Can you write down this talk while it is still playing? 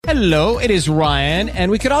Hello, it is Ryan,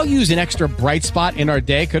 and we could all use an extra bright spot in our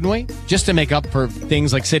day, couldn't we? Just to make up for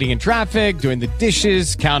things like sitting in traffic, doing the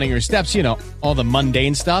dishes, counting your steps, you know, all the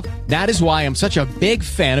mundane stuff. That is why I'm such a big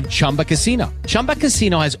fan of Chumba Casino. Chumba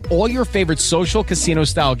Casino has all your favorite social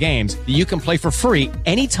casino-style games that you can play for free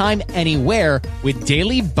anytime, anywhere with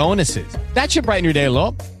daily bonuses. That should brighten your day a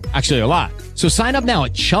little. Actually, a lot. So sign up now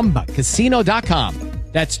at ChumbaCasino.com.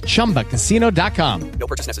 That's ChumbaCasino.com. No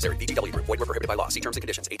purchase necessary. VGW Group. Void where prohibited by law. See terms and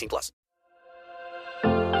conditions. 18+.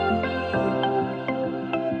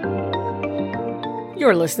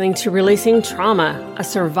 You're listening to Releasing Trauma, a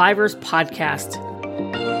survivor's podcast.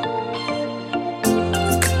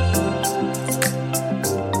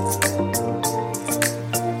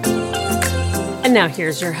 And now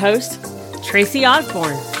here's your host, Tracy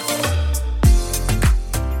Osborne.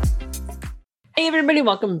 Hey everybody,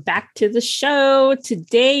 welcome back to the show.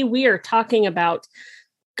 Today we are talking about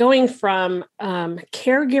going from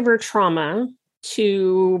caregiver trauma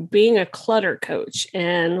to being a clutter coach.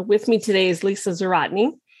 And with me today is Lisa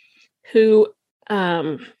Zawrotny, who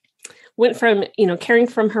went from, caring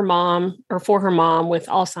from her mom or for her mom with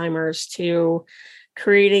Alzheimer's to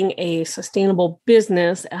creating a sustainable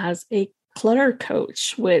business as a clutter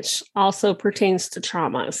coach, which also pertains to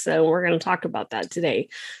trauma. So we're going to talk about that today.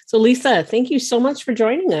 So Lisa, thank you so much for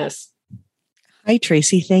joining us. Hi,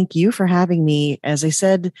 Tracy. Thank you for having me. As I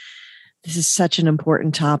said, this is such an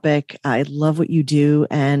important topic. I love what you do,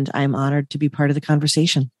 and I'm honored to be part of the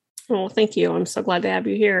conversation. Well, thank you. I'm so glad to have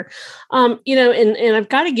you here. And I've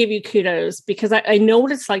got to give you kudos because I know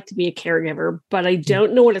what it's like to be a caregiver, but I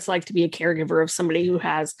don't know what it's like to be a caregiver of somebody who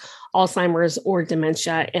has Alzheimer's or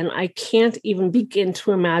dementia. And I can't even begin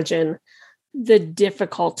to imagine the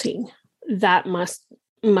difficulty that must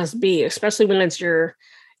be, especially when it's your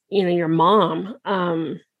mom.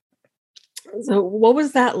 So what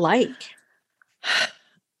was that like?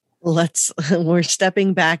 We're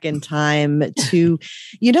stepping back in time to,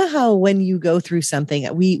 how when you go through something,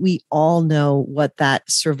 we all know what that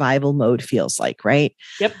survival mode feels like, right?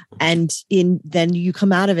 Yep. And then you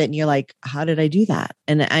come out of it and you're like, how did I do that?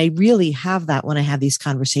 And I really have that when I have these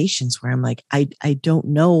conversations where I'm like, I don't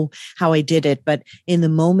know how I did it, but in the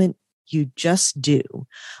moment, you just do.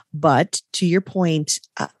 But to your point,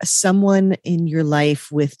 someone in your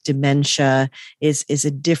life with dementia is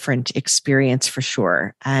a different experience for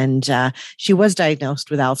sure. And she was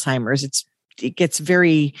diagnosed with Alzheimer's. It gets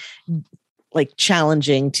very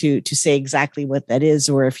challenging to say exactly what that is,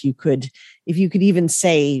 or if you could even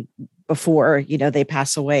say before they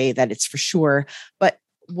pass away that it's for sure. But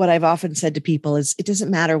what I've often said to people is it doesn't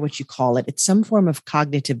matter what you call it. It's some form of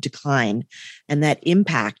cognitive decline, and that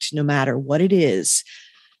impact, no matter what it is,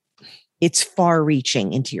 it's far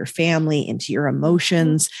reaching into your family, into your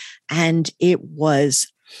emotions. And it was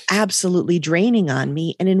absolutely draining on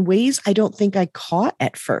me. And in ways I don't think I caught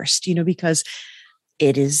at first, because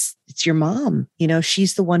it's your mom,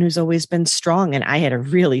 she's the one who's always been strong. And I had a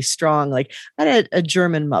really strong, I had a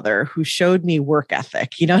German mother who showed me work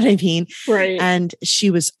ethic, you know what I mean? Right. And she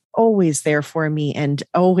was always there for me and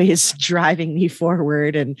always driving me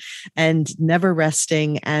forward and never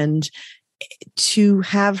resting. And to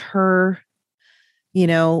have her,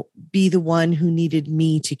 be the one who needed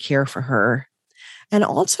me to care for her. And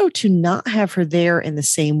also to not have her there in the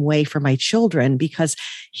same way for my children, because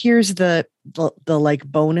here's the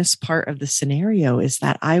bonus part of the scenario is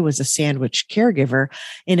that I was a sandwich caregiver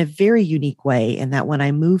in a very unique way. And that when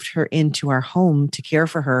I moved her into our home to care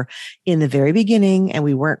for her in the very beginning, and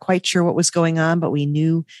we weren't quite sure what was going on, but we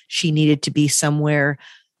knew she needed to be somewhere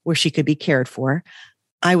where she could be cared for.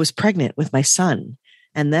 I was pregnant with my son,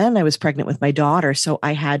 and then I was pregnant with my daughter. So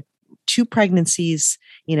I had 2 pregnancies,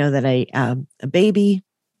 that a baby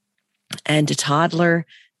and a toddler,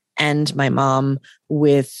 and my mom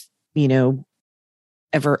with,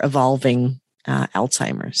 ever evolving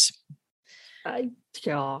Alzheimer's.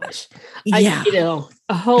 Gosh, yeah.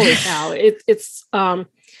 Holy cow! It's kind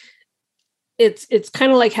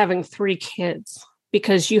of like having 3 kids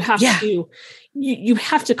because you have to you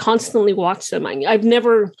have to constantly watch them. I've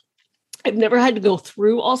never had to go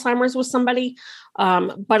through Alzheimer's with somebody,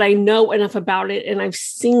 but I know enough about it, and I've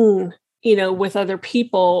seen, with other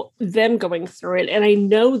people, them going through it. And I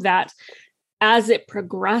know that as it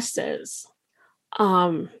progresses,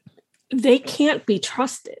 they can't be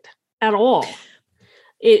trusted at all.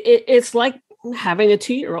 It's like having a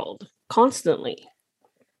 2-year-old constantly.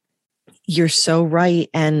 You're so right.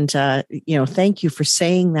 And, thank you for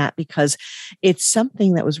saying that, because it's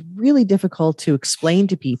something that was really difficult to explain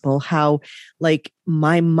to people how,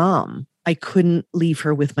 my mom, I couldn't leave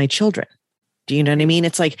her with my children. Do you know what I mean?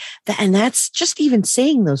 It's like that. And that's just even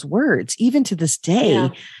saying those words, even to this day,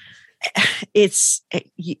 it's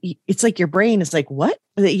like your brain is like, what?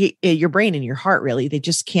 Your brain and your heart, really, they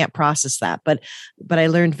just can't process that. But I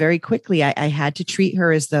learned very quickly, I had to treat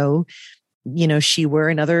her as though, she were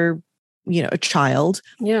another, a child.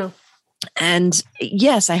 Yeah. And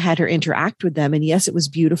yes, I had her interact with them. And yes, it was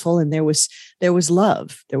beautiful. And there was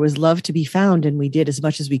love. There was love to be found. And we did as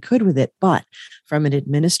much as we could with it. But from an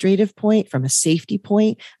administrative point, from a safety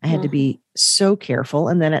point, I had to be so careful.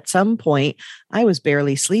 And then at some point, I was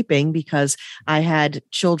barely sleeping because I had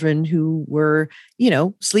children who were,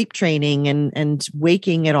 sleep training and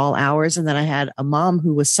waking at all hours. And then I had a mom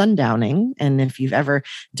who was sundowning. And if you've ever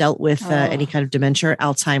dealt with any kind of dementia or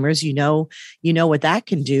Alzheimer's, you know what that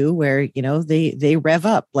can do, where, they rev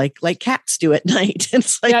up like cats do at night.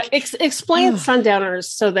 It's like, explain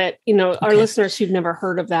sundowners so that, our listeners who've never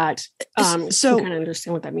heard of that, can kind of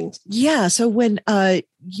understand what that means. Yeah. So when,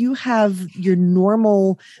 you have your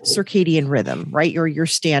normal circadian rhythm, right? Your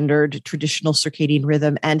standard traditional circadian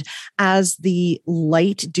rhythm. And as the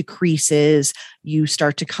light decreases, you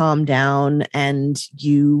start to calm down and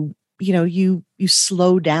you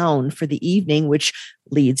slow down for the evening, which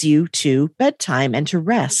leads you to bedtime and to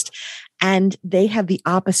rest. And they have the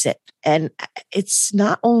opposite. And it's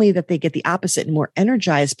not only that they get the opposite and more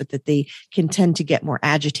energized, but that they can tend to get more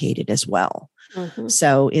agitated as well. Mm-hmm.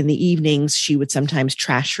 So in the evenings, she would sometimes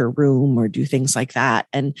trash her room or do things like that.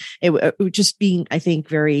 And it would just being, I think,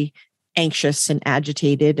 very anxious and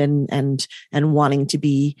agitated and wanting to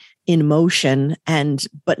be in motion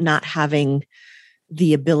but not having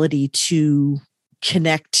the ability to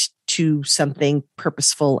connect to something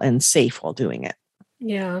purposeful and safe while doing it.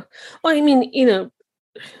 Yeah. Well, I mean,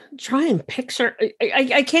 try and picture,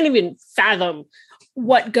 I can't even fathom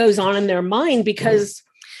what goes on in their mind because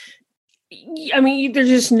there's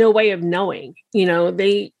just no way of knowing,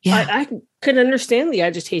 I could understand the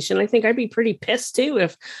agitation. I think I'd be pretty pissed too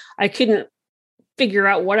if I couldn't figure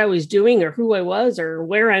out what I was doing or who I was or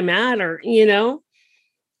where I'm at or, it's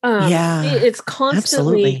constantly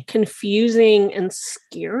absolutely confusing and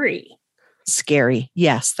scary. Scary.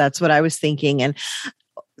 Yes, that's what I was thinking. And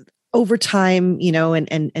over time,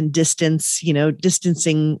 and distance,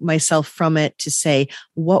 distancing myself from it to say,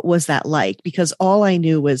 what was that like? Because all I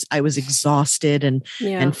knew was I was exhausted and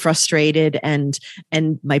frustrated and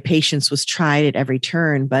my patience was tried at every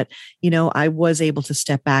turn. But, I was able to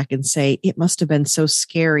step back and say, it must have been so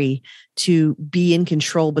scary to be in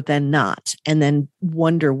control, but then not, and then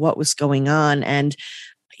wonder what was going on. And,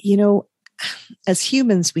 as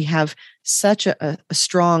humans, we have such a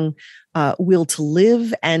strong will to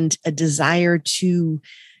live and a desire to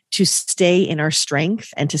stay in our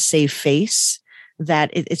strength and to save face that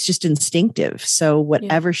it's just instinctive. So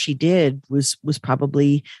whatever she did was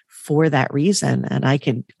probably for that reason. And I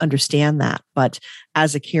can understand that. But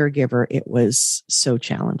as a caregiver, it was so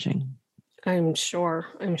challenging. I'm sure.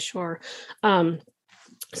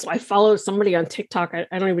 So I follow somebody on TikTok. I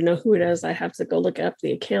don't even know who it is. I have to go look up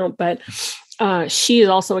the account, but she is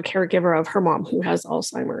also a caregiver of her mom who has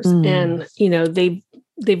Alzheimer's. And,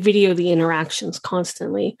 they video the interactions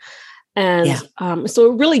constantly. And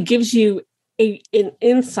so it really gives you an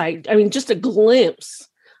insight. Just a glimpse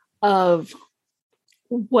of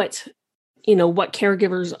what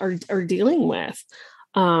caregivers are dealing with.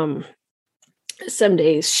 Some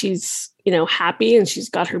days she's, happy and she's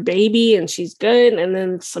got her baby and she's good. And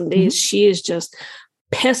then some days she is just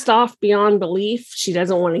pissed off beyond belief. She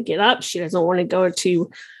doesn't want to get up. She doesn't want to go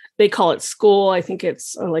to, they call it school. I think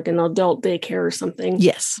it's like an adult daycare or something.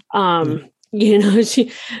 Yes.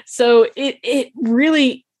 So it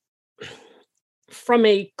really, from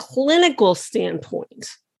a clinical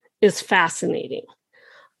standpoint, is fascinating.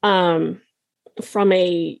 From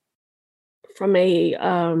a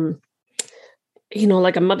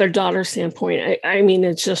like a mother-daughter standpoint,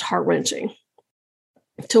 it's just heart-wrenching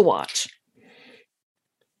to watch.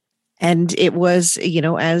 And it was,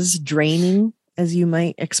 as draining as you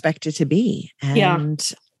might expect it to be. And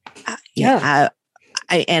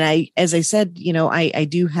as I said, I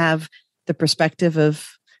do have the perspective of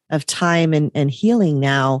time and healing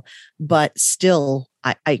now, but still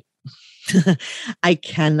I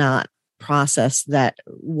cannot process that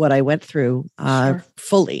what I went through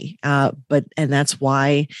fully. And that's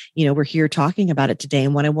why, we're here talking about it today.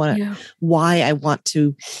 And why I want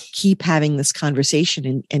to keep having this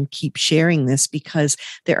conversation and keep sharing this, because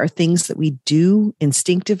there are things that we do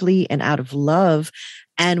instinctively and out of love,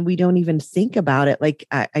 and we don't even think about it. Like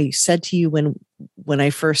I said to you when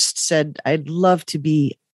I first said, I'd love to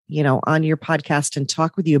be on your podcast and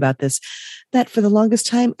talk with you about this, that for the longest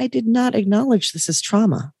time, I did not acknowledge this as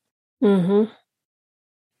trauma. Mm-hmm.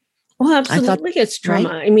 Well, absolutely. It's trauma.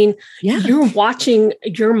 Right? I mean, you're watching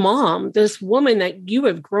your mom, this woman that you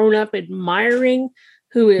have grown up admiring,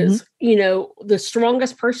 who is, the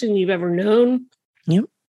strongest person you've ever known,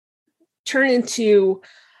 turn into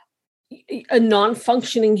a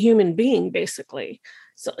non-functioning human being, basically.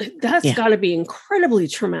 So that's got to be incredibly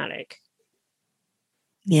traumatic.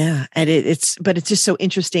 Yeah. And it's just so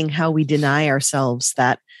interesting how we deny ourselves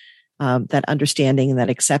that understanding and that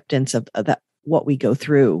acceptance of that, what we go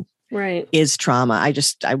through. Right. Is trauma.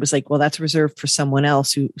 I was like, well, that's reserved for someone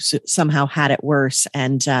else who somehow had it worse.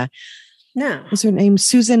 And was her name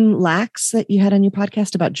Susan Lax that you had on your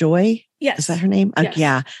podcast about joy? Yes. Is that her name? Yes.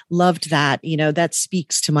 Yeah. Loved that. That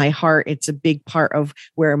speaks to my heart. It's a big part of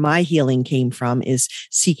where my healing came from, is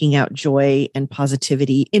seeking out joy and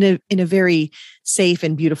positivity in a very safe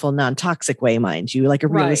and beautiful, non-toxic way, mind you, like a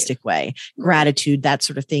realistic way, gratitude, that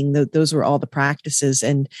sort of thing. Those were all the practices.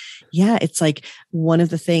 And it's like one of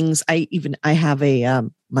the things I have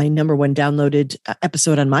my number one downloaded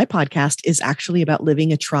episode on my podcast is actually about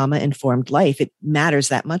living a trauma-informed life. It matters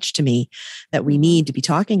that much to me that we need to be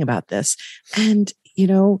talking about this. And,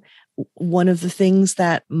 one of the things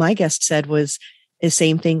that my guest said was the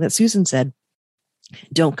same thing that Susan said.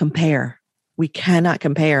 Don't compare. We cannot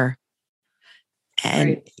compare.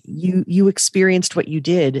 And you experienced what you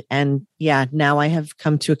did. And now I have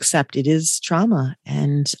come to accept it is trauma.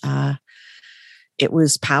 And it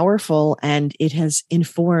was powerful, and it has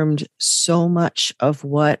informed so much of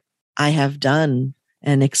what I have done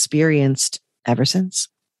and experienced ever since.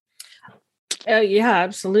 Yeah,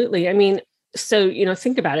 absolutely. I mean, so,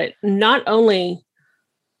 think about it. Not only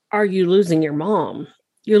are you losing your mom,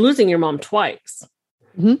 you're losing your mom twice.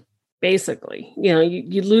 Basically,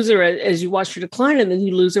 you lose her as you watch her decline, and then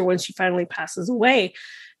you lose her when she finally passes away.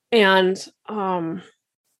 And,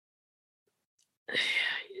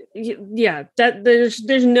 that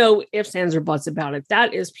there's no ifs, ands, or buts about it.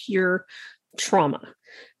 That is pure trauma.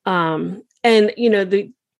 And,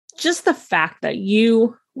 just the fact that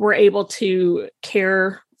you were able to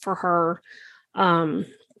care for her,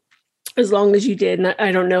 as long as you did. And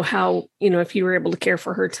I don't know how, if you were able to care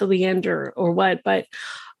for her till the end or what, but,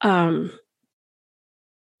 that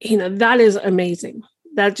is amazing.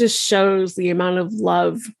 That just shows the amount of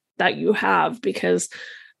love that you have, because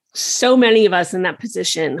so many of us in that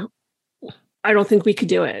position, I don't think we could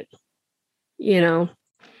do it.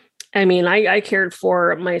 I mean, I cared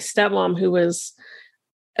for my stepmom, who was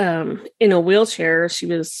in a wheelchair. She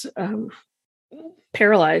was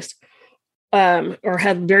paralyzed or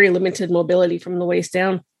had very limited mobility from the waist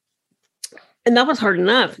down. And that was hard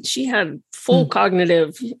enough. She had full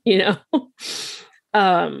cognitive,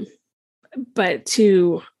 but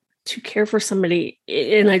to care for somebody.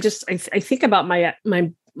 And I think about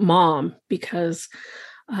my mom, because,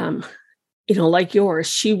 like yours,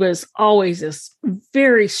 she was always this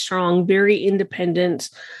very strong, very independent,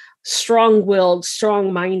 strong-willed,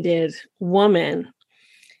 strong-minded woman.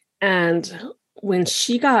 And when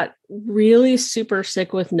she got really super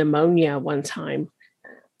sick with pneumonia one time,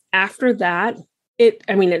 after that,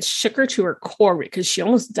 it shook her to her core, because she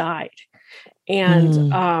almost died.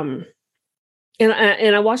 And,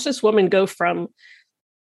 and I watched this woman go from,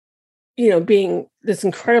 being this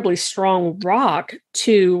incredibly strong rock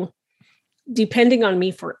to depending on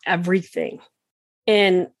me for everything.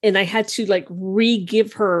 And I had to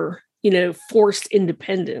re-give her, forced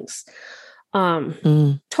independence.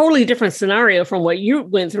 Totally different scenario from what you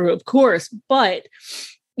went through, of course. But,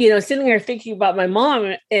 sitting there thinking about my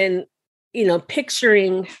mom and,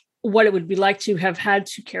 picturing what it would be like to have had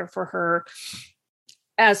to care for her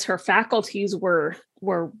as her faculties were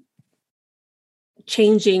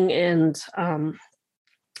changing and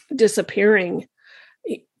disappearing.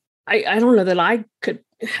 I don't know that I could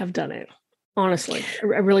have done it. Honestly, I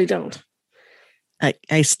really don't.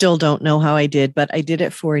 I still don't know how I did, but I did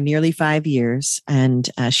it for nearly 5 years. And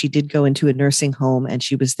she did go into a nursing home, and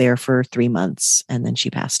she was there for 3 months, and then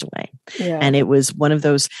she passed away. Yeah. And it was one of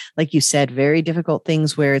those, like you said, very difficult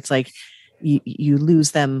things where it's like you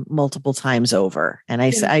lose them multiple times over. And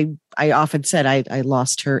I often said I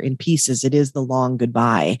lost her in pieces. It is the long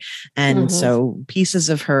goodbye. And so pieces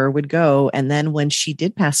of her would go. And then when she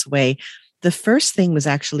did pass away, the first thing was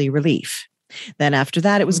actually relief. Then after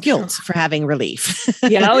that, it was guilt for having relief.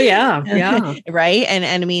 Yeah. Oh, yeah. Yeah. Right. And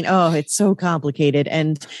I mean, it's so complicated.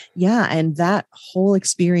 And and that whole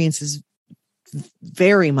experience is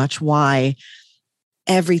very much why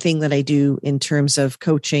everything that I do in terms of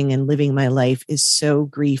coaching and living my life is so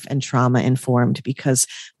grief and trauma informed, because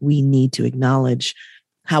we need to acknowledge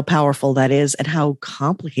how powerful that is and how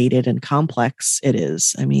complicated and complex it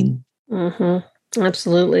is. I mean,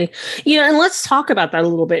 Absolutely. And let's talk about that a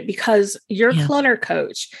little bit, because you're a Yeah. clutter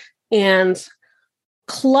coach, and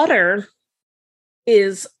clutter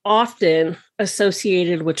is often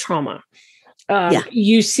associated with trauma. Yeah.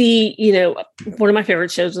 You see, one of my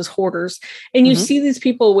favorite shows is Hoarders, and you Mhm. see these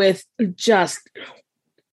people with just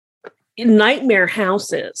nightmare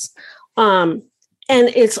houses. And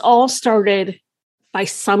it's all started by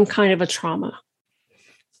some kind of a trauma.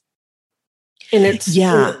 And it's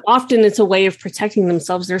often it's a way of protecting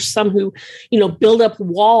themselves. There's some who, build up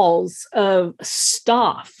walls of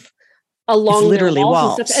stuff along literally their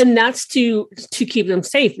walls. and stuff, and that's to keep them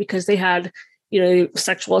safe, because they had,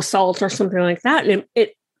 sexual assault or something like that, and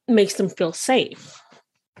it makes them feel safe.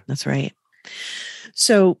 That's right.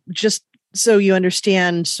 So just so you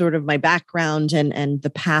understand sort of my background and the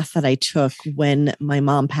path that I took when my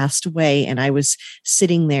mom passed away, and I was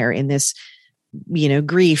sitting there in this,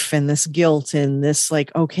 grief and this guilt and this like,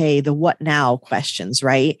 okay, the what now questions,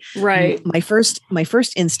 right? Right. My first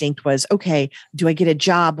instinct was, okay, do I get a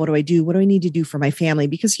job? What do I do? What do I need to do for my family?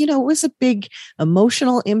 Because, it was a big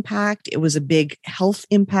emotional impact. It was a big health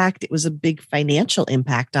impact. It was a big financial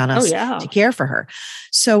impact on us to care for her.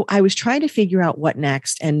 So I was trying to figure out what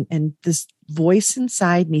next. And this voice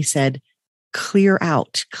inside me said, clear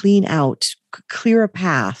out, clean out, clear a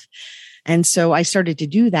path. And so I started to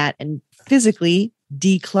do that and physically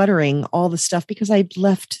decluttering all the stuff, because I'd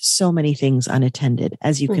left so many things unattended,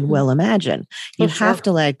 as you can well imagine. You have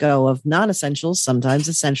to let go of non-essentials, sometimes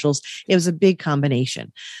essentials. It was a big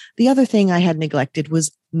combination. The other thing I had neglected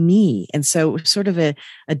was me. And so sort of a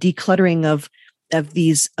decluttering of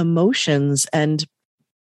these emotions and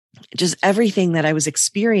just everything that I was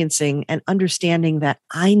experiencing, and understanding that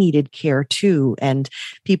I needed care too. And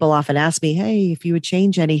people often ask me, hey, if you would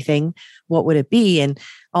change anything, what would it be? And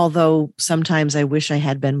although sometimes I wish I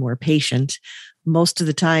had been more patient, most of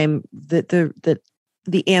the time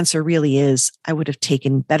the answer really is I would have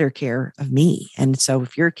taken better care of me. And so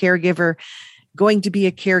if you're a caregiver, going to be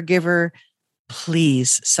a caregiver,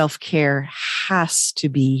 please, self-care has to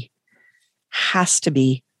be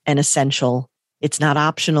an essential. It's not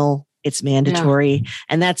optional. It's mandatory. Yeah.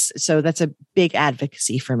 And that's a big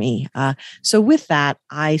advocacy for me. So with that,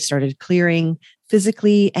 I started clearing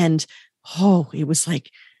physically, and it was like,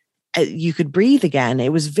 you could breathe again.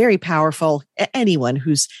 It was very powerful. Anyone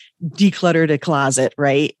who's decluttered a closet,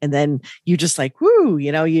 right? And then you just like, whoo,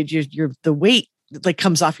 you're the weight like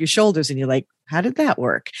comes off your shoulders, and you're like, how did that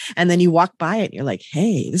work? And then you walk by it and you're like,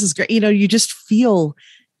 hey, this is great. You just feel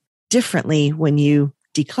differently when you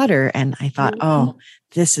declutter. And I thought,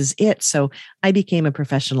 this is it. So I became a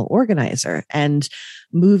professional organizer and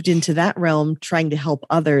moved into that realm, trying to help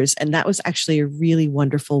others. And that was actually a really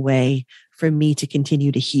wonderful way for me to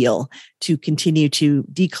continue to heal, to continue to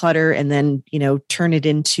declutter, and then, turn it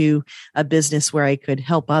into a business where I could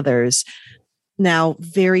help others. Now,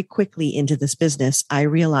 very quickly into this business, I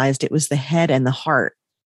realized it was the head and the heart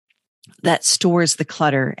that stores the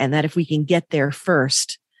clutter. And that if we can get there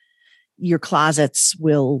first, your closets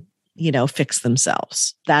will, fix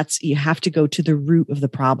themselves. You have to go to the root of the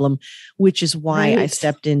problem, which is why I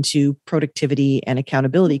stepped into productivity and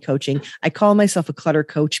accountability coaching. I call myself a clutter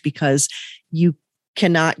coach because you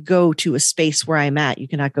cannot go to a space where I'm at. You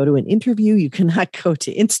cannot go to an interview. You cannot go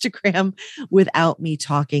to Instagram without me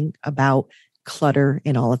talking about clutter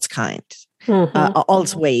in all its kind, all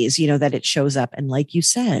its ways, that it shows up. And like you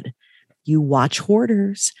said, you watch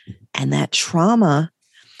Hoarders, and that trauma,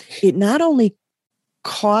 it not only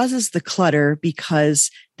causes the clutter because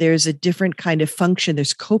there's a different kind of function.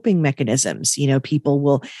 There's coping mechanisms. People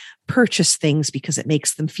will purchase things because it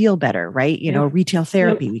makes them feel better, right? Retail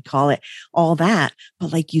therapy, we call it, all that.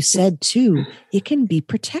 But like you said too, it can be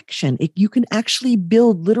protection. You can actually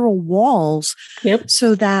build literal walls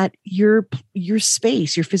so that your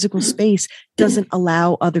space, your physical space, doesn't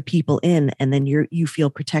allow other people in, and then you feel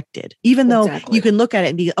protected. Even though you can look at it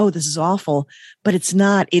and be, oh, this is awful, but it's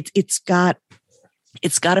not. It's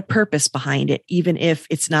got a purpose behind it, even if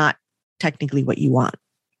it's not technically what you want.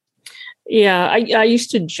 Yeah, I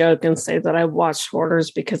used to joke and say that I watched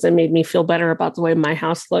Hoarders because it made me feel better about the way my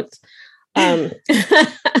house looked. My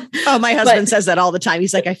husband says that all the time.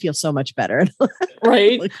 He's like, I feel so much better.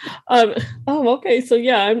 Right. Okay. So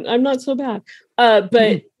yeah, I'm not so bad.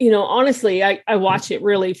 But honestly, I watch it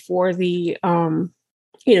really for the,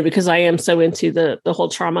 because I am so into the whole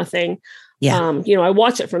trauma thing. Yeah. I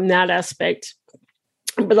watch it from that aspect.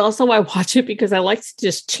 But also I watch it because I like to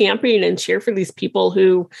just champion and cheer for these people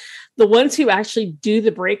the ones who actually do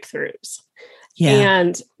the breakthroughs. Yeah.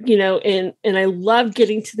 And, and I love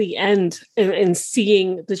getting to the end and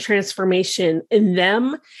seeing the transformation in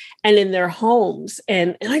them and in their homes.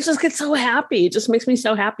 And I just get so happy. It just makes me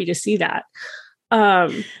so happy to see that.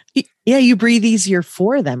 Yeah, you breathe easier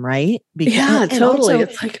for them, right? Yeah, totally. Also,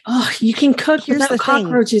 it's like, oh, you can cook without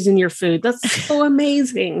cockroaches in your food. That's so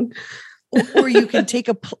amazing. Or you can take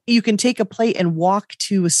a plate and walk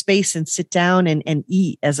to a space and sit down and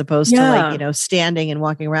eat, as opposed to standing and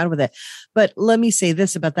walking around with it. But let me say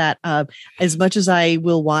this about that. As much as I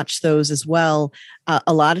will watch those as well,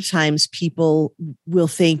 a lot of times people will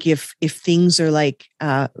think if things are like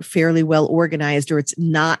fairly well organized, or it's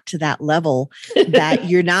not to that level, that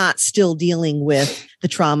you're not still dealing with the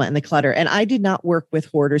trauma and the clutter. And I did not work with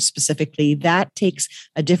hoarders specifically. That takes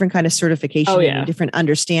a different kind of certification and a different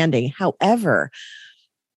understanding. However,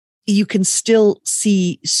 you can still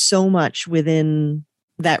see so much within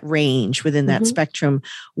that range, within that spectrum,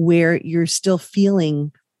 where you're still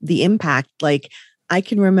feeling the impact. Like, I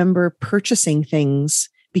can remember purchasing things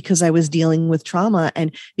because I was dealing with trauma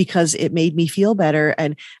and because it made me feel better.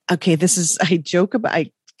 And okay,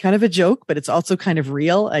 kind of a joke, but it's also kind of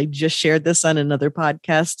real. I just shared this on another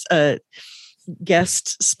podcast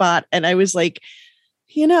guest spot. And I was like,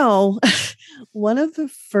 one of the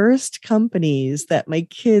first companies that my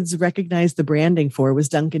kids recognized the branding for was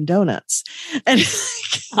Dunkin' Donuts. And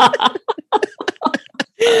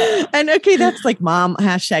and okay, that's like mom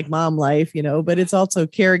life, but it's also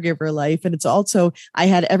caregiver life. And it's also, I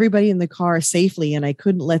had everybody in the car safely and I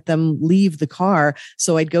couldn't let them leave the car.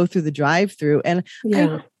 So I'd go through the drive-through, and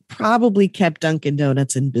I probably kept Dunkin'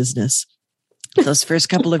 Donuts in business those first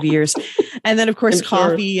couple of years. And then of course,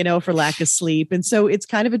 coffee, for lack of sleep. And so it's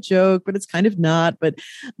kind of a joke, but it's kind of not, but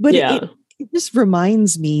it just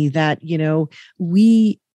reminds me that,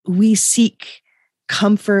 we seek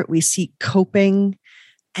comfort, we seek coping,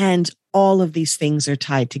 and all of these things are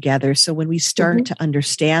tied together. So when we start to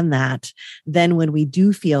understand that, then when we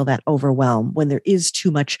do feel that overwhelm, when there is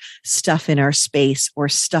too much stuff in our space or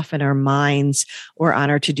stuff in our minds or on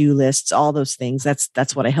our to-do lists, all those things,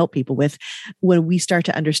 that's what I help people with. When we start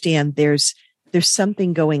to understand there's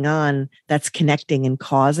something going on that's connecting and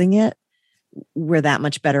causing it, we're that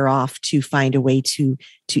much better off to find a way to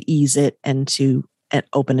ease it and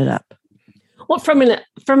open it up. Well, from a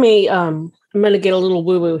I'm going to get a little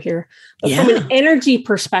woo-woo here, but from an energy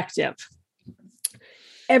perspective,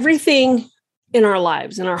 everything in our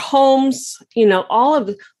lives, in our homes, all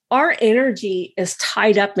of our energy is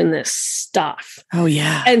tied up in this stuff. Oh,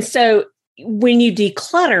 yeah. And so when you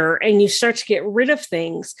declutter and you start to get rid of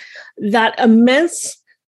things, that immense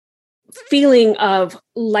feeling of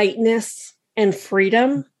lightness and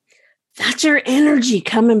freedom, that's your energy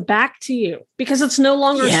coming back to you, because it's no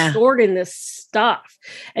longer stored in this stuff.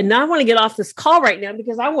 And now I want to get off this call right now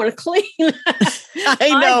because I want to clean.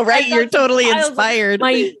 I know, right? You're totally inspired.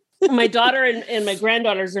 My daughter and my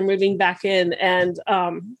granddaughters are moving back in, and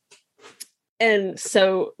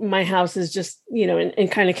so my house is just, in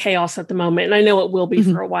kind of chaos at the moment. And I know it will be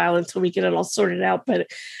for a while until we get it all sorted out,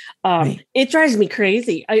 but it drives me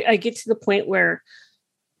crazy. I get to the point where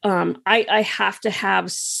I have to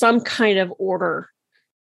have some kind of order,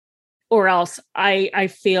 or else I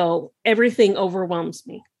feel everything overwhelms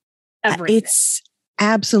me. Everything. It's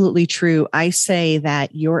absolutely true. I say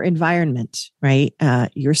that your environment, right,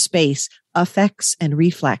 your space affects and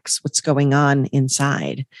reflects what's going on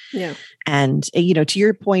inside. Yeah. And, to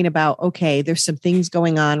your point about, okay, there's some things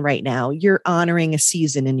going on right now. You're honoring a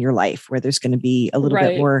season in your life where there's going to be a little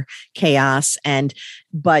bit more chaos,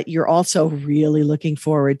 but you're also really looking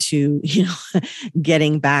forward to,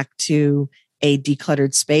 getting back to a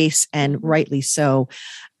decluttered space, and rightly so.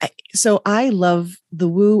 So I love the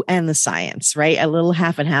woo and the science, right? A little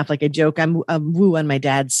half and half, like a joke. I'm woo on my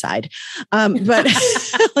dad's side. But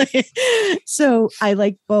so I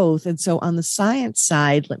like both. And so on the science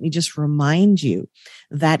side, let me just remind you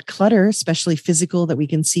that clutter, especially physical that we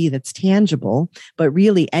can see that's tangible, but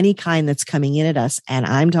really any kind that's coming in at us. And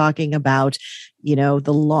I'm talking about,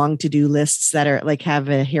 the long to-do lists that are like have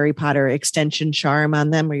a Harry Potter extension charm on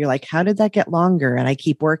them where you're like, how did that get longer? And I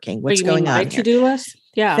keep working. What's going on? My to-do list?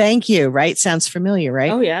 Yeah. Thank you. Right. Sounds familiar,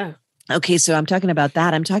 right? Oh, yeah. Okay. So I'm talking about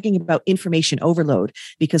that. I'm talking about information overload,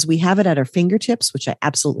 because we have it at our fingertips, which I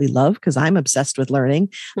absolutely love because I'm obsessed with learning.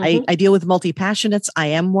 I deal with multi-passionates. I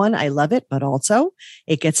am one. I love it, but also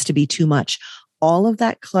it gets to be too much. All of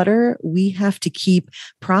that clutter, we have to keep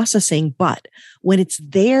processing. But when it's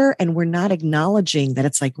there and we're not acknowledging that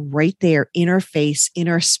it's like right there in our face, in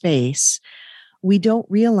our space, we don't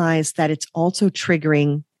realize that it's also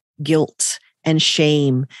triggering guilt and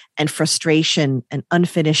shame and frustration and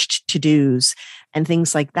unfinished to-dos and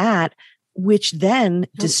things like that. which then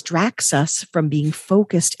distracts us from being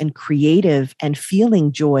focused and creative and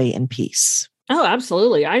feeling joy and peace. Oh,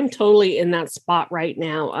 absolutely. I'm totally in that spot right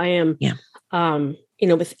now. I am,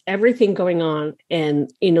 with everything going on and,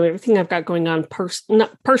 everything I've got going on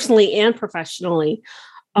personally and professionally,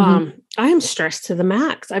 I am stressed to the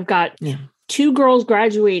max. I've got 2 girls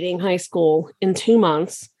graduating high school in 2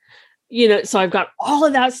 months, so I've got all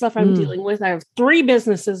of that stuff I'm dealing with. I have 3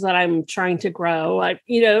 businesses that I'm trying to grow,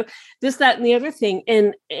 this, that, and the other thing.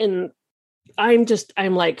 And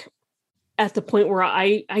I'm like, at the point where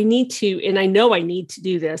I need to, and I know I need to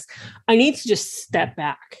do this. I need to just step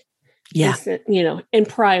back, and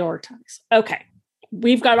prioritize. Okay.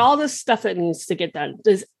 We've got all this stuff that needs to get done.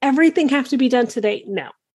 Does everything have to be done today? No,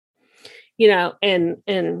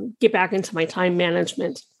 and get back into my time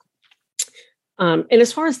management. And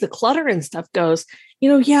as far as the clutter and stuff goes,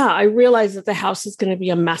 I realize that the house is going to be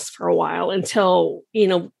a mess for a while until,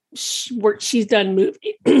 she's done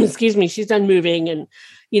moving, she's done moving and,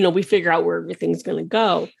 we figure out where everything's going to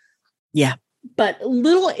go. Yeah. But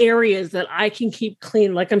little areas that I can keep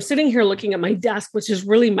clean, like I'm sitting here looking at my desk, which is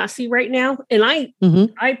really messy right now. And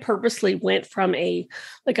I purposely went from a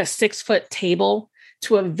 6-foot table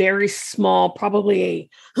to a very small, probably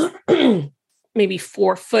a maybe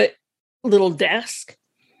 4-foot little desk,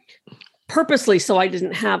 purposely so I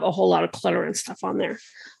didn't have a whole lot of clutter and stuff on there.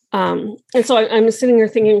 And so I'm sitting here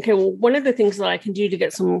thinking, okay, well, one of the things that I can do to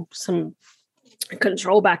get some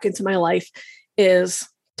control back into my life is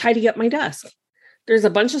tidy up my desk. There's a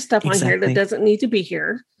bunch of stuff on here that doesn't need to be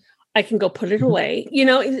here. I can go put it away.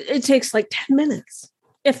 It takes like 10 minutes,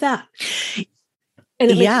 if that.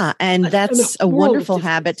 And that's a wonderful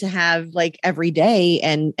habit to have like every day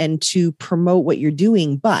and to promote what you're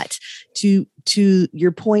doing. But to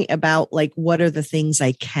your point about like, what are the things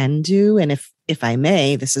I can do? And if I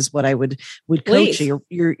may, this is what I would coach you.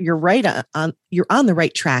 You're right you're on the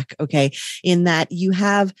right track. Okay. In that you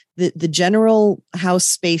have the general house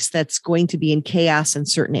space that's going to be in chaos in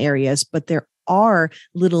certain areas, but there are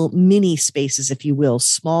little mini spaces, if you will,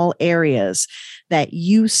 small areas that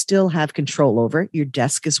you still have control over. Your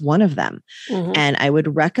desk is one of them. And I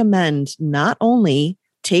would recommend not only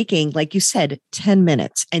taking, like you said, 10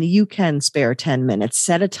 minutes, and you can spare 10 minutes,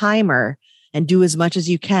 set a timer and do as much as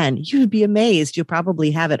you can. You'd be amazed. You'll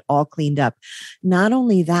probably have it all cleaned up. Not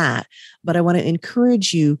only that, but I want to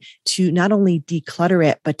encourage you to not only declutter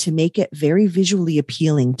it, but to make it very visually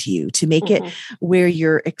appealing to you, to make it where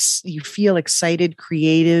you feel excited,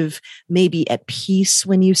 creative, maybe at peace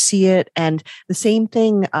when you see it. And the same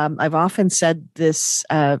thing, I've often said this,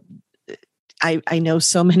 I know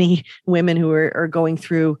so many women who are going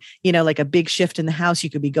through, like a big shift in the house. You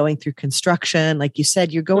could be going through construction. Like you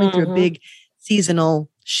said, you're going through a big seasonal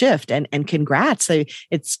shift and congrats.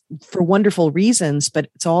 It's for wonderful reasons, but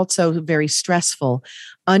it's also very stressful.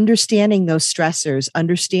 Understanding those stressors,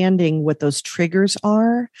 understanding what those triggers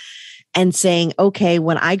are and saying, okay,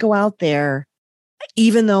 when I go out there,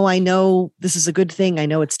 even though I know this is a good thing, I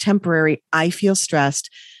know it's temporary, I feel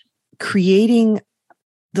stressed, creating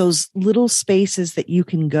those little spaces that you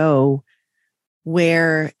can go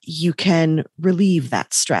where you can relieve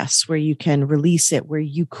that stress, where you can release it, where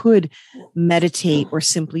you could meditate or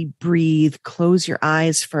simply breathe, close your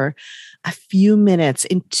eyes for a few minutes.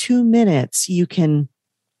 In 2 minutes, you can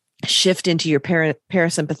shift into your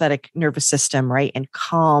parasympathetic nervous system, right? And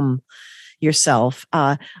calm yourself.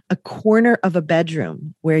 A corner of a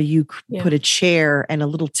bedroom where you put a chair and a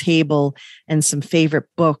little table and some favorite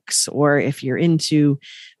books, or if you're into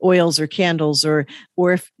oils or candles, or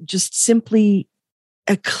if just simply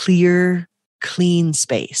a clear, clean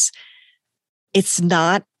space. It's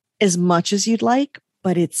not as much as you'd like,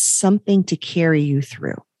 but it's something to carry you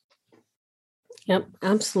through. Yep,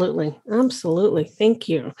 absolutely. Absolutely. Thank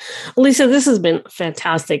you. Lisa, this has been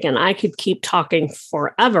fantastic. And I could keep talking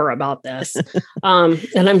forever about this. And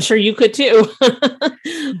I'm sure you could too.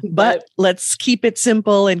 But let's keep it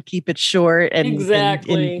simple and keep it short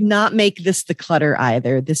and not make this the clutter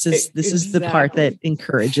either. This is the part that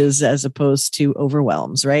encourages as opposed to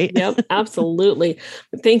overwhelms, right? Yep, absolutely.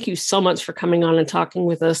 But thank you so much for coming on and talking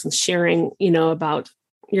with us and sharing, about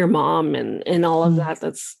your mom and all of that.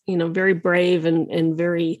 That's, very brave and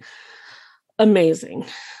very amazing.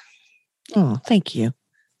 Oh, thank you.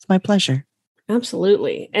 It's my pleasure.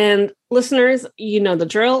 Absolutely. And listeners, the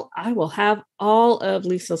drill. I will have all of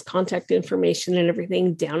Lisa's contact information and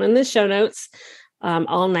everything down in the show notes,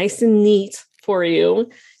 all nice and neat for you.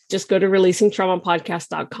 Just go to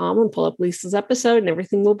releasingtraumapodcast.com and pull up Lisa's episode, and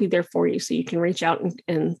everything will be there for you. So you can reach out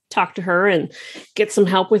and talk to her and get some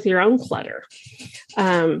help with your own clutter.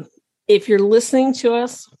 If you're listening to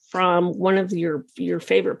us from one of your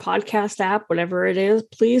favorite podcast app, whatever it is,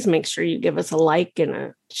 please make sure you give us a like and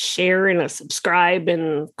a share and a subscribe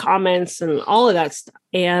and comments and all of that stuff.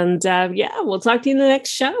 And we'll talk to you in the next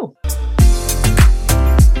show.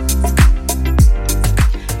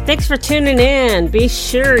 Thanks for tuning in. Be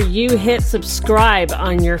sure you hit subscribe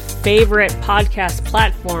on your favorite podcast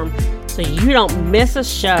platform so you don't miss a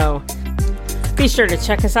show. Be sure to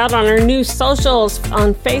check us out on our new socials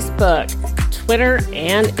on Facebook, Twitter,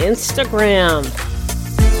 and Instagram.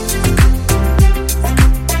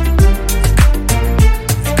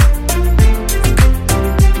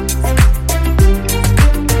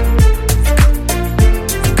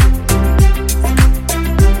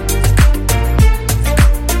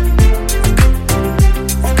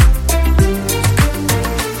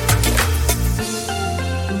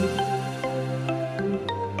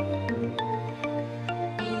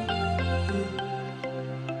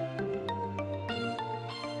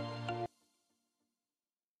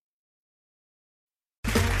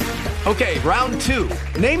 Okay, round two.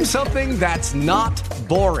 Name something that's not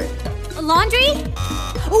boring. A laundry?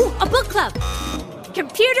 Ooh, a book club.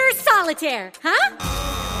 Computer solitaire, huh?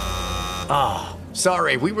 Ah,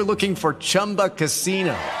 sorry, we were looking for Chumba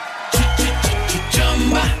Casino.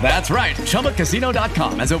 That's right,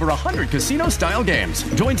 ChumbaCasino.com has over 100 casino-style games.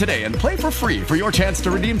 Join today and play for free for your chance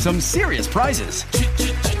to redeem some serious prizes.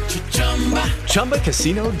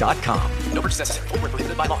 ChumbaCasino.com. No purchase necessary. Void where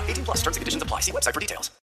prohibited by law. 18+ terms and conditions apply. See website for details.